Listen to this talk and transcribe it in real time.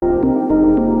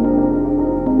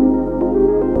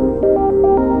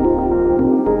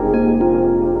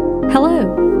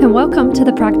to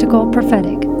the Practical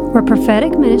Prophetic, where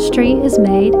prophetic ministry is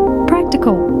made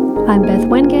practical. I'm Beth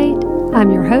Wingate, I'm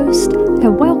your host,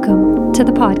 and welcome to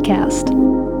the podcast.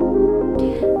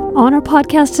 On our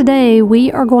podcast today,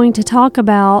 we are going to talk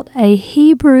about a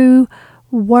Hebrew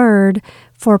word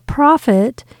for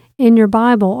prophet in your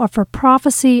Bible, or for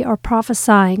prophecy or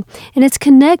prophesying. And it's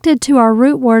connected to our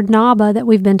root word Nabi that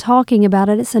we've been talking about.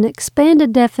 It's an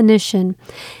expanded definition.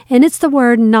 And it's the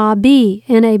word Nabi,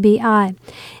 N-A-B-I.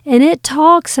 And it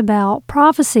talks about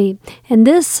prophecy. And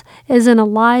this is an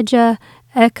Elijah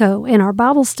echo. In our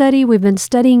Bible study, we've been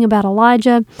studying about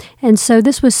Elijah. And so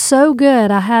this was so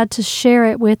good, I had to share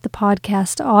it with the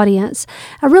podcast audience.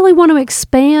 I really want to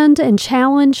expand and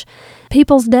challenge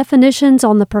people's definitions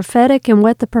on the prophetic and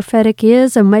what the prophetic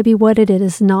is and maybe what it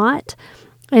is not.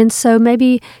 And so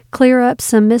maybe clear up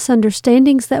some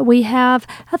misunderstandings that we have.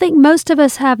 I think most of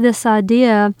us have this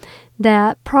idea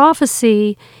that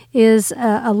prophecy is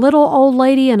a little old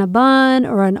lady in a bun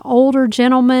or an older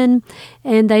gentleman,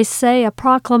 and they say a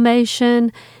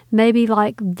proclamation, maybe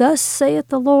like, "Thus saith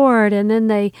the Lord," and then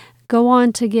they go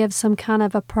on to give some kind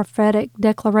of a prophetic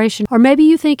declaration. Or maybe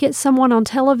you think it's someone on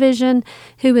television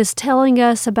who is telling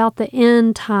us about the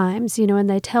end times, and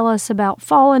they tell us about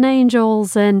fallen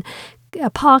angels and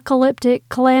apocalyptic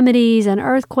calamities and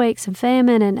earthquakes and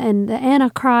famine and the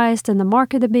Antichrist and the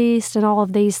mark of the beast and all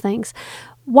of these things.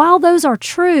 While those are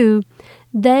true,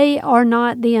 they are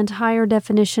not the entire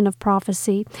definition of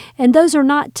prophecy. And those are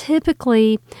not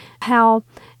typically how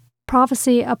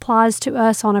prophecy applies to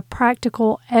us on a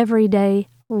practical, everyday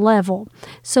level.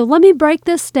 So let me break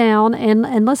this down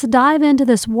and let's dive into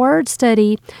this word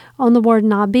study on the word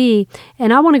Nabi.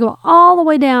 And I want to go all the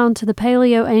way down to the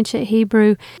Paleo Ancient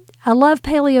Hebrew. I love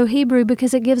Paleo Hebrew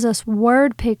because it gives us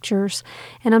word pictures,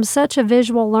 and I'm such a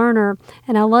visual learner,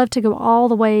 and I love to go all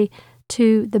the way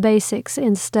to the basics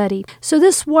in study. So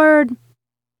this word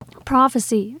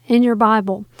prophecy in your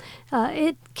Bible,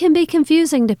 it can be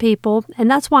confusing to people,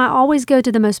 and that's why I always go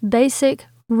to the most basic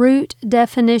root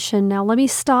definition. Now let me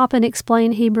stop and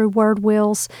explain Hebrew word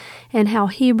wheels and how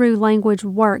Hebrew language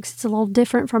works. It's a little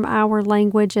different from our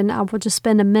language, and I will just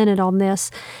spend a minute on this.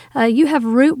 You have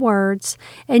root words,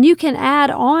 and you can add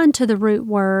on to the root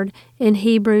word in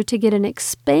Hebrew to get an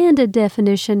expanded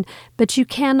definition, but you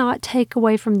cannot take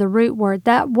away from the root word.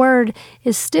 That word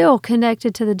is still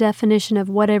connected to the definition of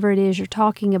whatever it is you're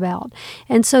talking about.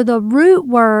 And so the root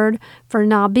word for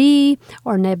Nabi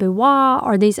or Nebuah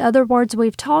or these other words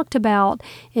we've talked about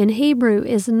in Hebrew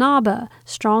is Naba,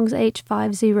 Strong's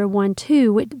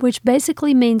H5012, which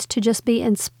basically means to just be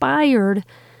inspired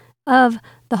of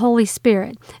the Holy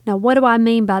Spirit. Now, what do I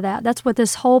mean by that? That's what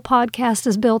this whole podcast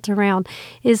is built around,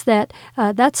 is that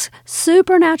that's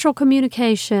supernatural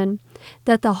communication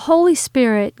that the Holy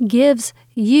Spirit gives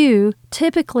you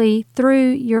typically through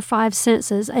your five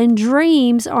senses. And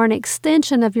dreams are an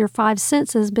extension of your five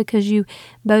senses because you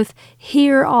both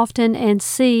hear often and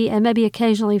see and maybe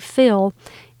occasionally feel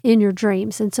in your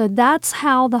dreams. And so that's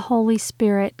how the Holy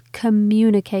Spirit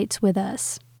communicates with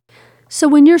us. So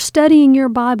when you're studying your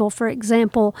Bible, for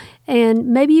example, and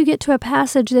maybe you get to a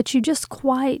passage that you just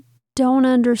quite don't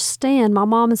understand. My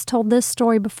mom has told this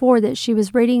story before, that she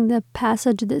was reading the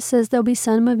passage that says, "There'll be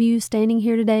some of you standing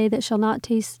here today that shall not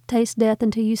taste death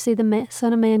until you see the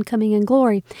Son of Man coming in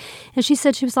glory." And she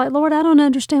said, she was like, "Lord, I don't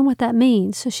understand what that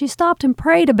means." So she stopped and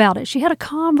prayed about it. She had a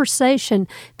conversation,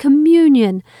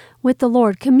 communion with the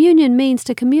Lord. Communion means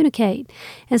to communicate.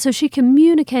 And so she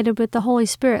communicated with the Holy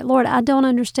Spirit. "Lord, I don't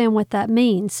understand what that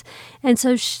means." And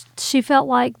so she felt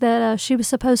like that she was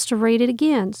supposed to read it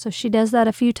again. So she does that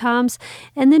a few times.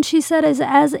 And then she said,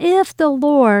 as if the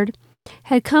Lord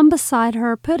had come beside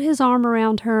her, put his arm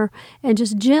around her, and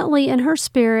just gently in her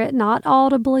spirit, not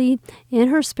audibly, in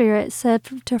her spirit, said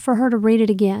for her to read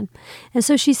it again. And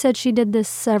so she said she did this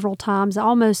several times,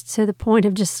 almost to the point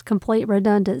of just complete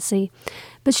redundancy.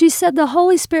 But she said the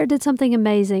Holy Spirit did something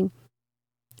amazing.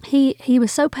 He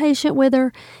was so patient with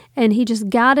her, and he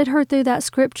just guided her through that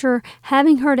scripture,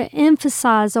 having her to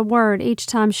emphasize a word each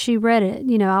time she read it.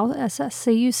 I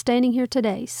see you standing here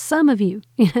today, some of you,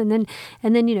 and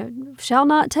then shall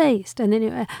not taste, and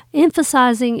then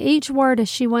emphasizing each word as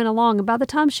she went along. And by the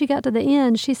time she got to the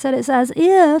end, she said it's as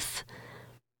if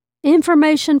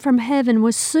information from heaven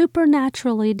was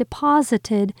supernaturally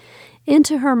deposited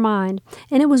into her mind,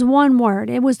 and it was one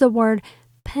word. It was the word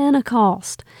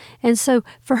Pentecost. And so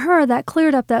for her, that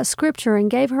cleared up that scripture and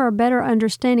gave her a better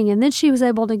understanding. And then she was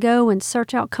able to go and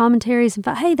search out commentaries and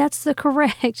find, hey, that's the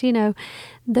correct,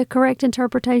 the correct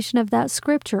interpretation of that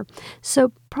scripture.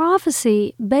 So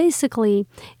prophecy basically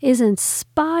is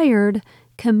inspired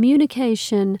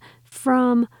communication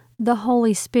from the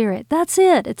Holy Spirit. That's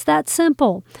it. It's that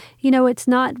simple. It's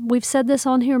not, we've said this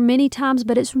on here many times,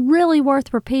 but it's really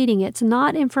worth repeating. It's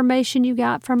not information you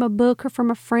got from a book or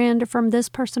from a friend or from this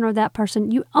person or that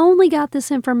person. You only got this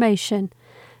information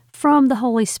from the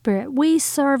Holy Spirit. We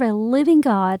serve a living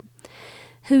God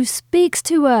who speaks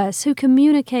to us, who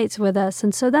communicates with us.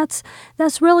 And so that's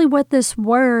really what this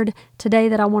word today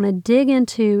that I want to dig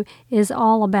into is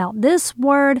all about. This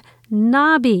word,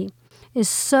 Nabi, is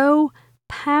so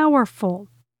powerful.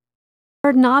 The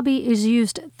word Nabi is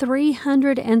used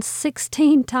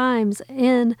 316 times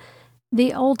in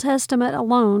the Old Testament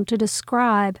alone to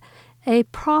describe a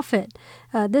prophet.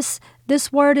 This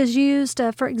word is used,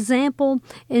 for example,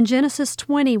 in Genesis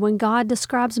 20 when God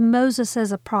describes Moses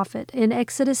as a prophet. In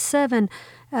Exodus 7,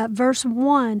 verse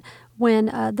 1, when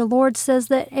the Lord says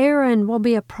that Aaron will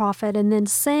be a prophet, and then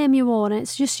Samuel, and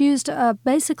it's just used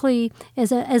basically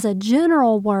as a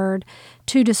general word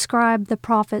to describe the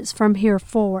prophets from here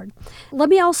forward. Let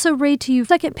me also read to you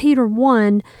 2 Peter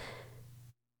 1,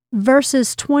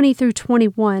 verses 20 through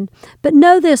 21. But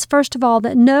know this, first of all,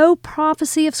 that no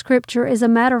prophecy of Scripture is a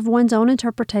matter of one's own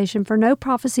interpretation, for no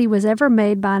prophecy was ever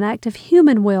made by an act of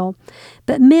human will,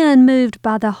 but men moved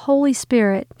by the Holy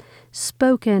Spirit,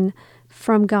 spoken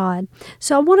from God.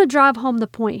 So I want to drive home the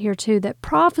point here, too, that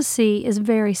prophecy is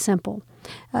very simple.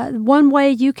 One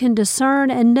way you can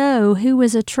discern and know who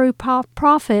is a true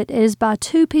prophet is by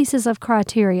two pieces of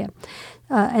criteria.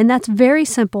 And that's very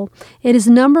simple. It is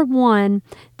number one,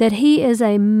 that he is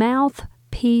a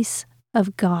mouthpiece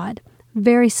of God.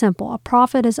 Very simple. A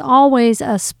prophet is always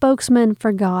a spokesman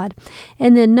for God.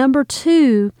 And then number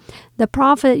two, the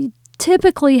prophet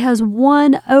typically has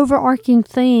one overarching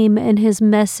theme in his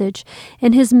message,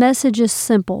 and his message is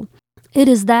simple. It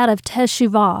is that of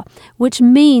teshuvah, which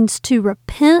means to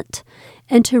repent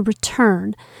and to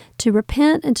return. To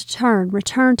repent and to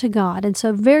return to God. And so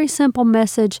a very simple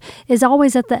message is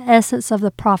always at the essence of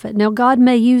the prophet. Now, God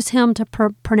may use him to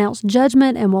pronounce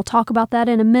judgment, and we'll talk about that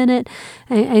in a minute.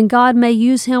 And God may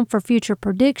use him for future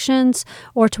predictions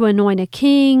or to anoint a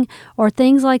king or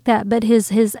things like that. But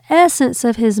his essence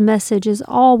of his message is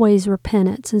always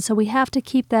repentance. And so we have to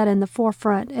keep that in the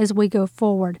forefront as we go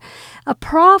forward. A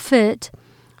prophet,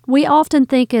 we often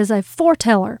think as a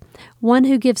foreteller, one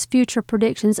who gives future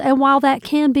predictions. And while that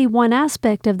can be one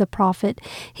aspect of the prophet,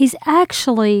 he's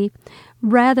actually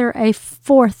rather a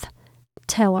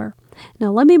forth-teller.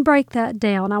 Now, let me break that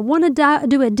down. I want to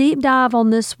do a deep dive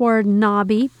on this word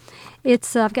Nabi.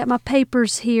 I've got my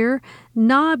papers here.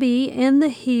 Nabi in the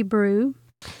Hebrew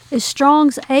is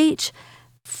Strong's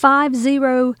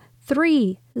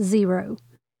H5030.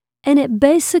 And it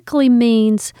basically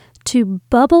means to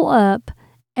bubble up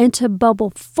and to bubble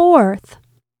forth.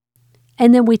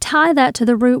 And then we tie that to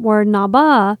the root word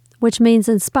nabah, which means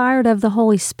inspired of the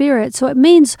Holy Spirit. So it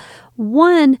means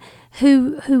one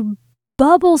who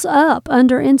bubbles up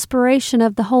under inspiration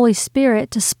of the Holy Spirit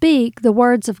to speak the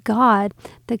words of God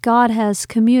that God has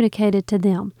communicated to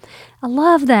them. I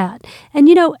love that. And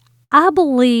I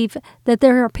believe that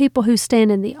there are people who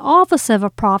stand in the office of a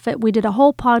prophet. We did a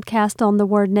whole podcast on the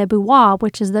word nebuah,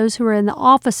 which is those who are in the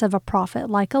office of a prophet,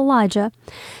 like Elijah.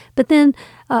 But then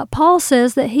Paul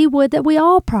says that he would that we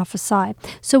all prophesy.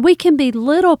 So we can be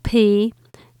little p,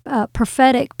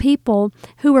 prophetic people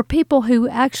who are people who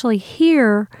actually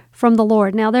hear from the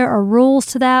Lord. Now, there are rules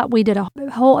to that. We did a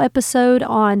whole episode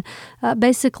on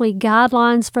basically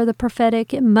guidelines for the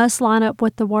prophetic. It must line up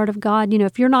with the Word of God.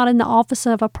 If you're not in the office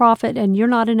of a prophet and you're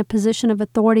not in a position of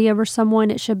authority over someone,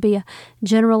 it should be a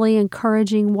generally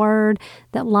encouraging word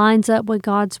that lines up with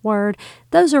God's Word.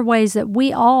 Those are ways that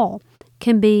we all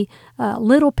can be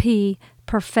little p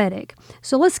prophetic.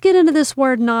 So let's get into this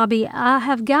word Nabi. I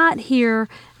have got here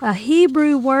a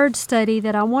Hebrew word study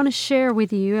that I want to share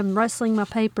with you. I'm rustling my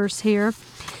papers here.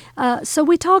 So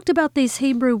we talked about these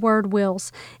Hebrew word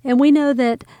wheels, and we know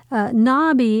that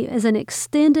Nabi is an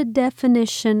extended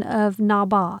definition of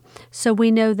Nabah. So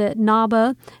we know that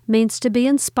Naba means to be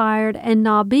inspired, and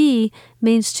Nabi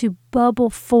means to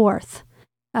bubble forth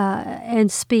and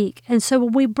speak. And so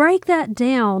when we break that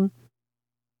down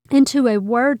into a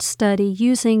word study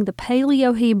using the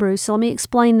Paleo-Hebrew. So let me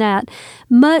explain that.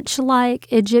 Much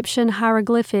like Egyptian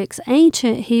hieroglyphics,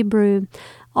 ancient Hebrew,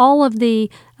 all of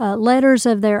the letters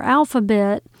of their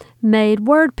alphabet made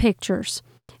word pictures.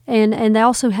 And they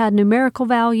also had numerical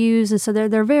values, and so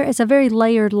it's a very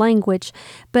layered language.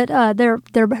 But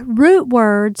their root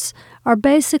words are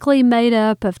basically made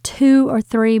up of 2 or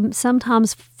 3,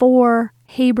 sometimes 4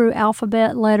 Hebrew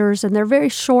alphabet letters, and they're very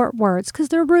short words because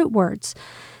they're root words.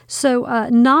 So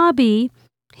Nabi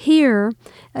here,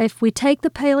 if we take the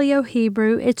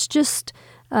Paleo-Hebrew, it's just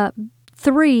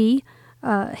 3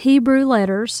 Hebrew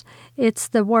letters. It's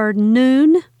the word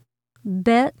Nun,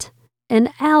 Bet,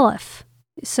 and Aleph.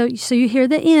 So you hear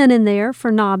the N in there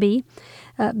for Nabi,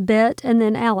 Bet, and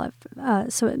then Aleph.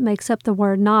 So it makes up the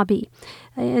word Nabi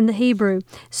in the Hebrew.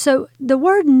 So the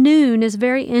word Nun is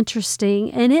very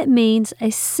interesting, and it means a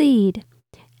seed,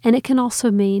 and it can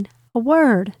also mean a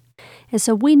word. And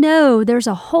so we know there's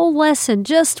a whole lesson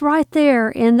just right there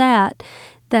in that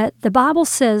the Bible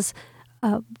says,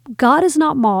 God is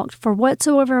not mocked, for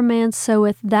whatsoever a man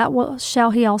soweth, that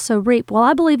shall he also reap. Well,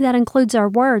 I believe that includes our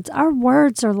words. Our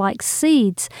words are like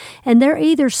seeds, and they're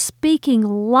either speaking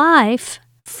life,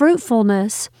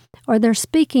 fruitfulness, or they're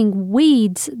speaking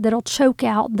weeds that'll choke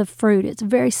out the fruit. It's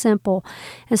very simple.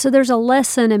 And so there's a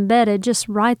lesson embedded just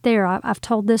right there. I've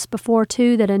told this before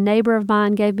too, that a neighbor of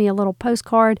mine gave me a little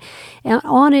postcard, and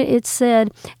on it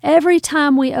said, every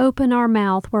time we open our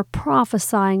mouth, we're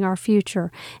prophesying our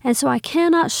future. And so I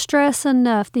cannot stress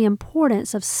enough the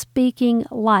importance of speaking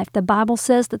life. The Bible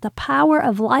says that the power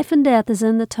of life and death is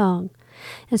in the tongue.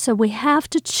 And so we have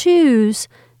to choose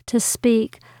to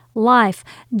speak life.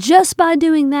 Just by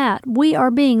doing that, we are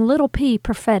being little p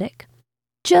prophetic,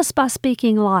 just by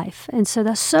speaking life. And so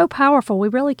that's so powerful. We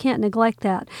really can't neglect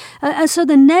that. So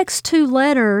the next two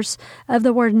letters of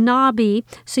the word Nabi,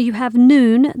 so you have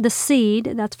Nun, the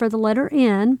seed, that's for the letter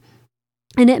N,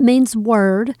 and it means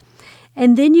word.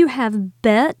 And then you have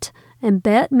Bet, and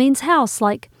Bet means house,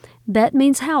 like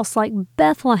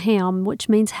Bethlehem, which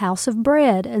means house of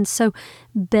bread. And so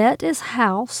Bet is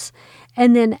house.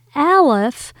 And then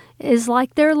Aleph is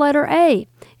like their letter A.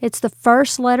 It's the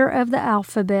first letter of the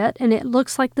alphabet, and it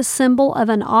looks like the symbol of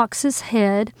an ox's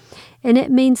head, and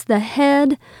it means the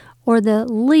head or the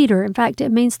leader. In fact, it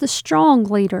means the strong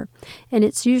leader, and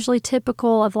it's usually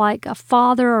typical of like a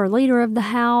father or leader of the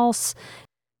house.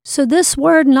 So this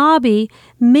word Nabi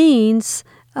means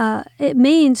it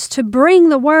means to bring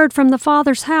the word from the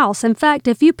Father's house. In fact,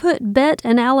 if you put Bet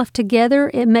and Aleph together,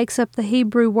 it makes up the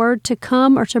Hebrew word to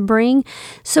come or to bring.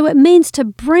 So it means to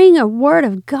bring a word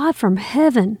of God from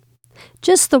heaven.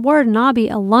 Just the word Nabi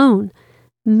alone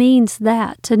means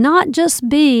that. To not just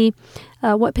be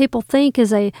what people think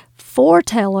is a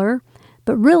foreteller,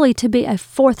 but really to be a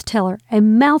forth-teller, a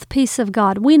mouthpiece of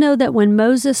God. We know that when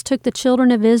Moses took the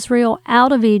children of Israel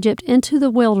out of Egypt into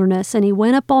the wilderness, and he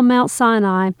went up on Mount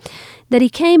Sinai, that he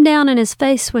came down and his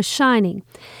face was shining.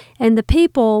 And the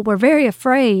people were very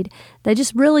afraid. They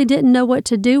just really didn't know what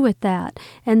to do with that.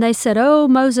 And they said, "Oh,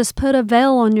 Moses, put a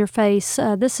veil on your face.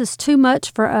 This is too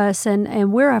much for us,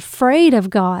 and we're afraid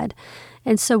of God.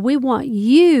 And so we want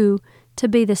you to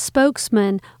be the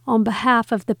spokesman on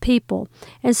behalf of the people."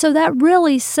 And so that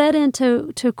really set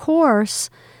into course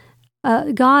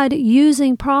God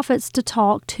using prophets to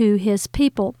talk to his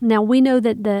people. Now, we know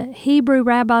that the Hebrew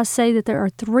rabbis say that there are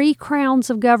 3 crowns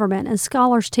of government, and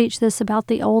scholars teach this about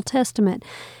the Old Testament.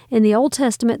 In the Old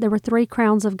Testament, there were 3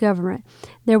 crowns of government.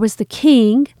 There was the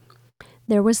king,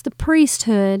 there was the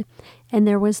priesthood, and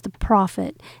there was the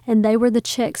prophet. And they were the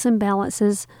checks and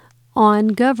balances on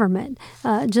government.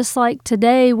 Just like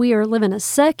today, we are living a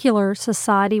secular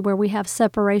society where we have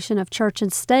separation of church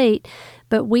and state,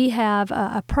 but we have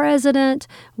a president,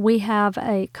 we have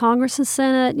a Congress and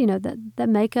Senate, that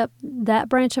make up that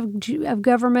branch of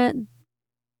government,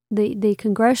 the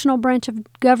congressional branch of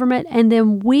government, and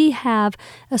then we have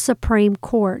a Supreme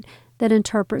Court that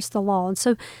interprets the law. And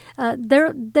so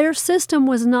their system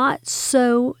was not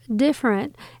so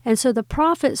different. And so the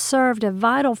prophet served a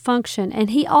vital function,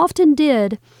 and he often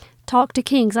did talk to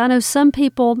kings. I know some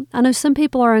people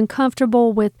are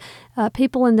uncomfortable with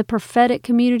people in the prophetic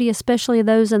community, especially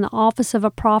those in the office of a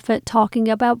prophet, talking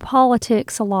about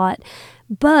politics a lot.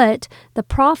 But the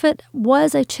prophet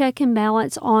was a check and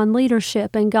balance on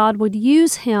leadership, and God would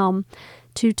use him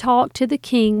to talk to the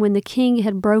king when the king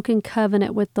had broken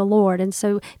covenant with the Lord. And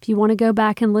so if you want to go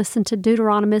back and listen to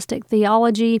Deuteronomistic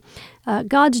theology,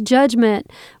 God's judgment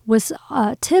was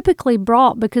typically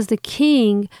brought because the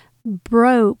king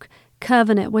broke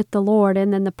covenant with the Lord,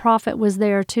 and then the prophet was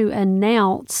there to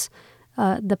announce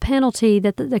the penalty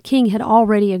that the king had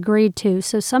already agreed to.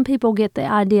 So some people get the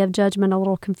idea of judgment a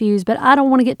little confused, but I don't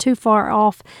want to get too far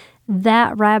off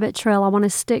that rabbit trail. I want to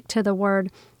stick to the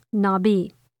word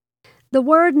Nabi. The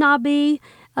word Nabi,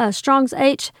 Strong's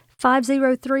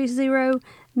H5030,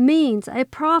 means a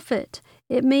prophet.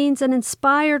 It means an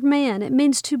inspired man. It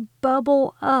means to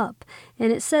bubble up.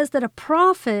 And it says that a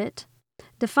prophet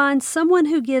defines someone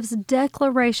who gives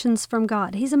declarations from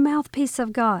God. He's a mouthpiece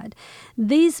of God.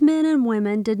 These men and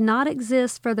women did not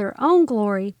exist for their own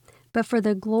glory, but for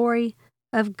the glory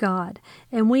of God.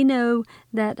 And we know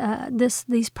that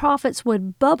these prophets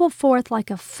would bubble forth like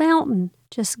a fountain.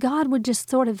 Just God would just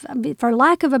sort of, for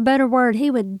lack of a better word, He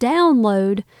would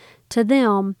download to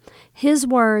them His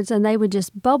words, and they would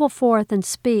just bubble forth and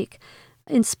speak,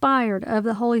 inspired of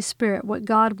the Holy Spirit, what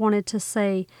God wanted to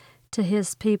say to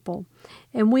His people.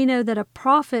 And we know that a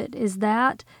prophet is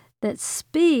that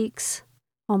speaks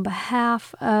on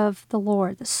behalf of the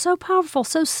Lord. It's so powerful,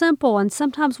 so simple, and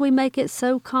sometimes we make it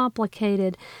so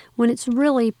complicated when it's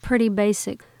really pretty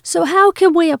basic. So how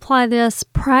can we apply this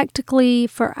practically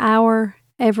for our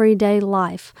everyday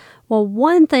life? Well,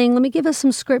 one thing, let me give us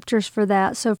some scriptures for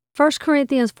that. So 1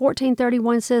 Corinthians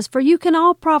 14:31 says, "For you can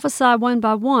all prophesy one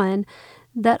by one,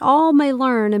 that all may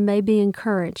learn and may be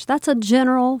encouraged." That's a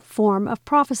general form of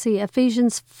prophecy.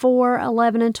 Ephesians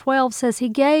 4:11 and 12 says, "He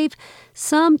gave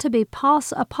some to be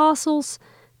apostles,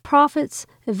 prophets,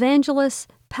 evangelists,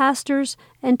 pastors,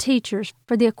 and teachers,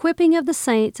 for the equipping of the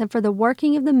saints and for the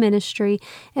working of the ministry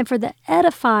and for the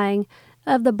edifying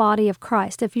of the body of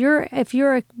Christ." If you're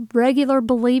a regular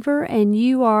believer and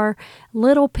you are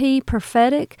little p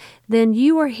prophetic, then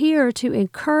you are here to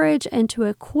encourage and to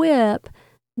equip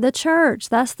the church.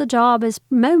 That's the job, is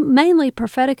mainly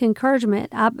prophetic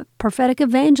encouragement. Prophetic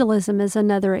evangelism is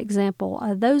another example.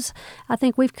 Those I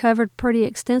think we've covered pretty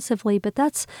extensively, but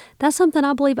that's something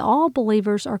I believe all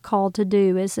believers are called to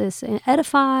do, is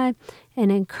edify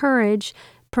and encourage,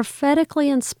 prophetically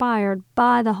inspired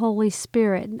by the Holy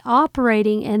Spirit,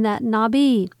 operating in that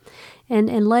Nabi,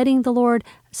 and letting the Lord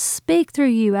speak through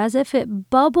you as if it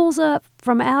bubbles up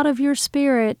from out of your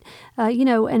spirit. And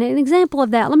an example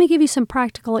of that, let me give you some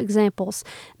practical examples.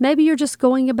 Maybe you're just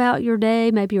going about your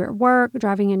day, maybe you're at work,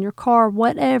 driving in your car,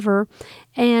 whatever,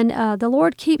 and the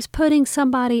Lord keeps putting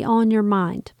somebody on your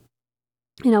mind.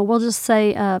 We'll just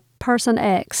say person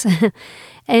X.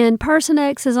 And person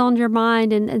X is on your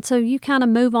mind, and so you kind of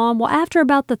move on. Well, after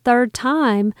about the third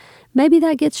time, maybe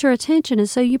that gets your attention, and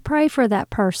so you pray for that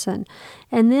person.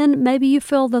 And then maybe you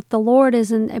feel that the Lord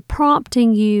is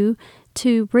prompting you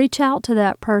to reach out to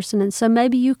that person. And so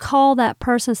maybe you call that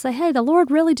person and say, "Hey, the Lord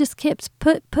really just keeps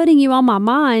putting you on my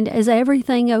mind. Is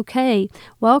everything okay?"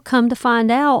 Well, come to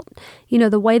find out,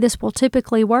 the way this will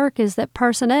typically work is that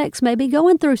person X may be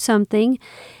going through something,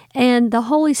 and the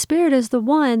Holy Spirit is the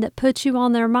one that puts you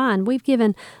on their mind. We've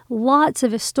given lots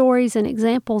of stories and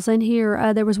examples in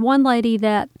here. There was one lady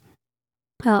that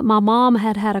my mom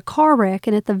had a car wreck,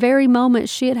 and at the very moment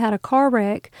she had a car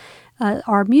wreck,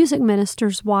 our music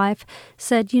minister's wife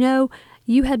said,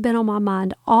 "You had been on my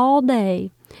mind all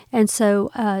day. And so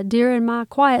during my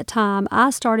quiet time, I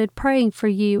started praying for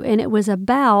you." And it was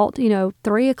about,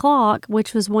 3 o'clock,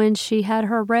 which was when she had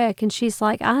her wreck. And she's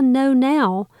like, "I know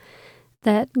now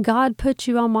that God put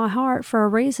you on my heart for a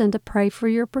reason to pray for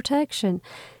your protection."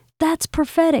 That's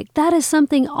prophetic. That is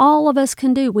something all of us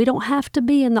can do. We don't have to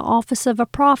be in the office of a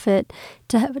prophet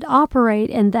to operate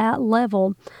in that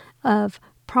level of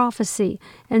prophecy.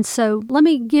 And so let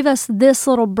me give us this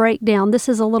little breakdown. This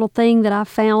is a little thing that I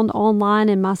found online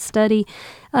in my study.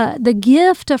 The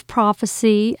gift of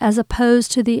prophecy as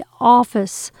opposed to the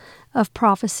office of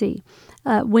prophecy.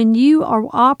 When you are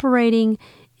operating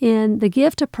in the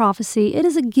gift of prophecy, it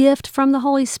is a gift from the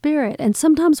Holy Spirit. And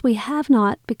sometimes we have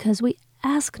not because we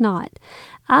ask not.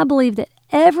 I believe that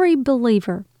every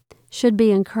believer should be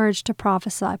encouraged to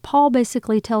prophesy. Paul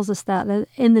basically tells us that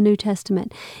in the New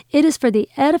Testament. It is for the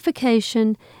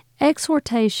edification,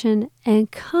 exhortation, and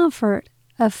comfort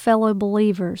of fellow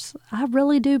believers. I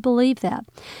really do believe that.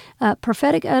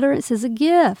 Prophetic utterance is a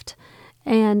gift,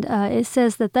 and it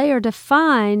says that they are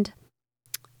defined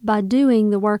by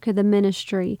doing the work of the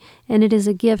ministry, and it is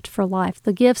a gift for life.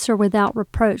 The gifts are without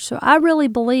reproach. So I really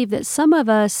believe that some of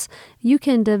us, you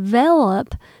can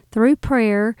develop through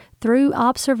prayer, through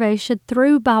observation,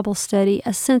 through Bible study,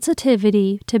 a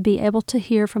sensitivity to be able to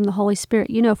hear from the Holy Spirit.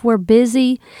 If we're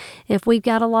busy, if we've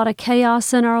got a lot of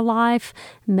chaos in our life,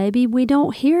 maybe we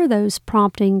don't hear those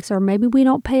promptings, or maybe we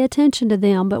don't pay attention to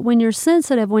them. But when you're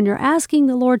sensitive, when you're asking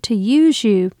the Lord to use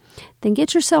you, then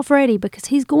get yourself ready, because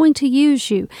He's going to use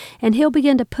you, and He'll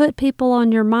begin to put people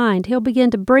on your mind. He'll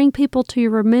begin to bring people to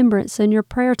your remembrance in your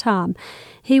prayer time.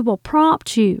 He will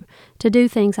prompt you to do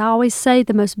things. I always say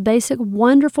the most basic,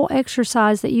 wonderful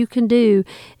exercise that you can do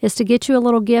is to get you a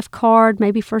little gift card,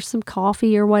 maybe for some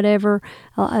coffee or whatever,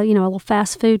 a little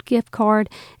fast food gift card.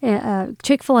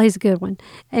 Chick-fil-A is a good one.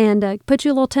 And put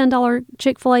you a little $10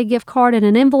 Chick-fil-A gift card in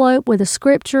an envelope with a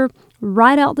scripture,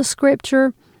 write out the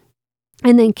scripture,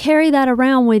 and then carry that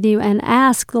around with you and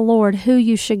ask the Lord who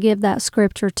you should give that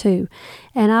scripture to.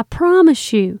 And I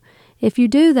promise you, if you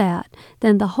do that,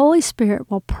 then the Holy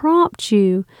Spirit will prompt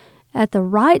you at the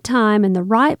right time in the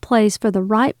right place for the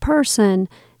right person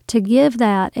to give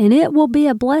that, and it will be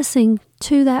a blessing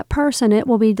to that person. It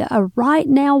will be a right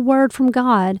now word from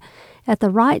God at the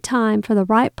right time for the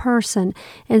right person.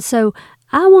 And so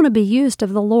I want to be used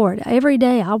of the Lord. Every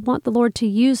day I want the Lord to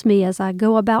use me as I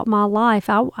go about my life.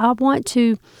 I want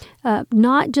to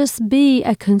not just be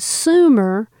a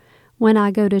consumer when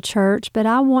I go to church, but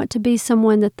I want to be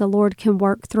someone that the Lord can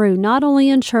work through, not only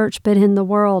in church, but in the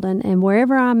world and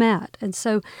wherever I'm at. And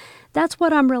so that's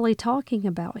what I'm really talking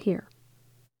about here.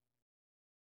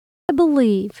 I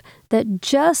believe that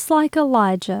just like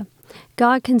Elijah,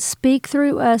 God can speak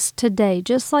through us today,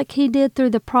 just like He did through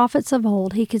the prophets of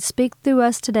old. He could speak through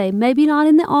us today, maybe not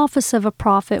in the office of a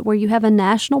prophet where you have a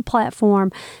national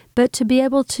platform, but to be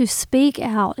able to speak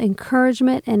out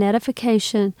encouragement and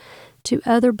edification to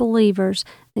other believers,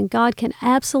 then God can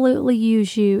absolutely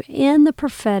use you in the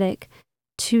prophetic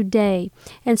today.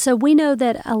 And so we know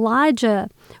that Elijah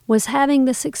was having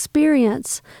this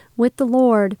experience with the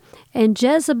Lord, and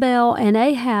Jezebel and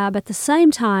Ahab at the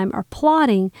same time are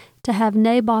plotting to have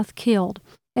Naboth killed.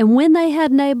 And when they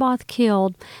had Naboth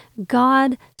killed,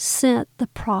 God sent the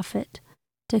prophet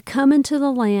to come into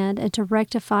the land and to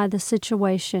rectify the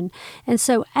situation. And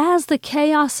so as the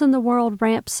chaos in the world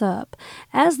ramps up,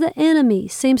 as the enemy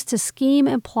seems to scheme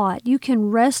and plot, you can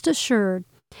rest assured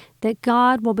that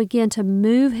God will begin to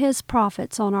move His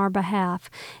prophets on our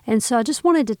behalf. And so I just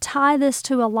wanted to tie this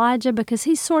to Elijah because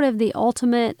he's sort of the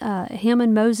ultimate, him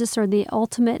and Moses are the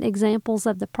ultimate examples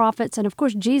of the prophets, and of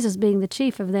course Jesus being the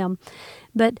chief of them.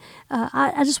 But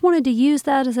I just wanted to use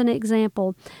that as an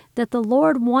example that the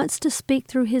Lord wants to speak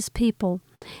through His people,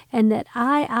 and that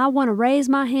I want to raise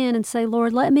my hand and say,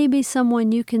 Lord, let me be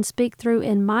someone you can speak through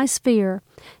in my sphere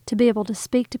to be able to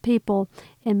speak to people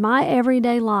in my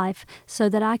everyday life so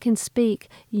that I can speak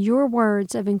your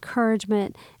words of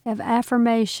encouragement, of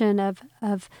affirmation,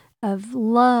 of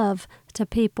love to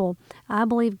people. I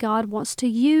believe God wants to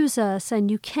use us,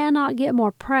 and you cannot get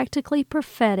more practically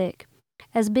prophetic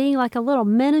as being like a little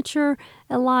miniature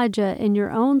Elijah in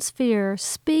your own sphere,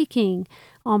 speaking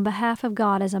on behalf of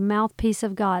God as a mouthpiece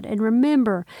of God. And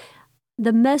remember,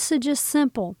 the message is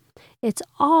simple. It's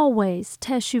always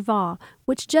teshuvah,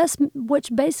 which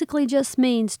basically just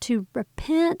means to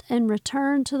repent and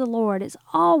return to the Lord. It's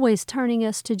always turning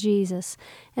us to Jesus.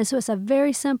 And so it's a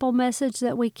very simple message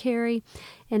that we carry,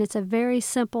 and it's a very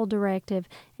simple directive,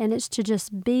 and it's to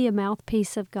just be a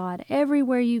mouthpiece of God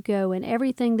everywhere you go and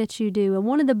everything that you do. And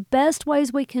one of the best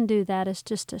ways we can do that is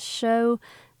just to show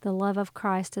the love of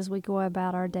Christ as we go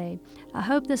about our day. I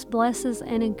hope this blesses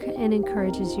and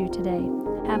encourages you today.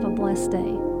 Have a blessed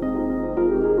day.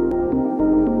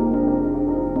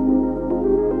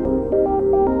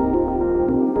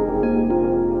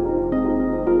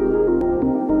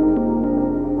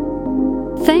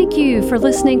 Thank you for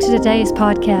listening to today's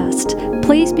podcast.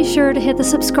 Please be sure to hit the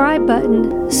subscribe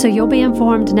button so you'll be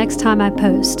informed next time I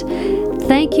post.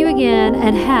 Thank you again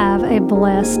and have a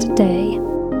blessed day.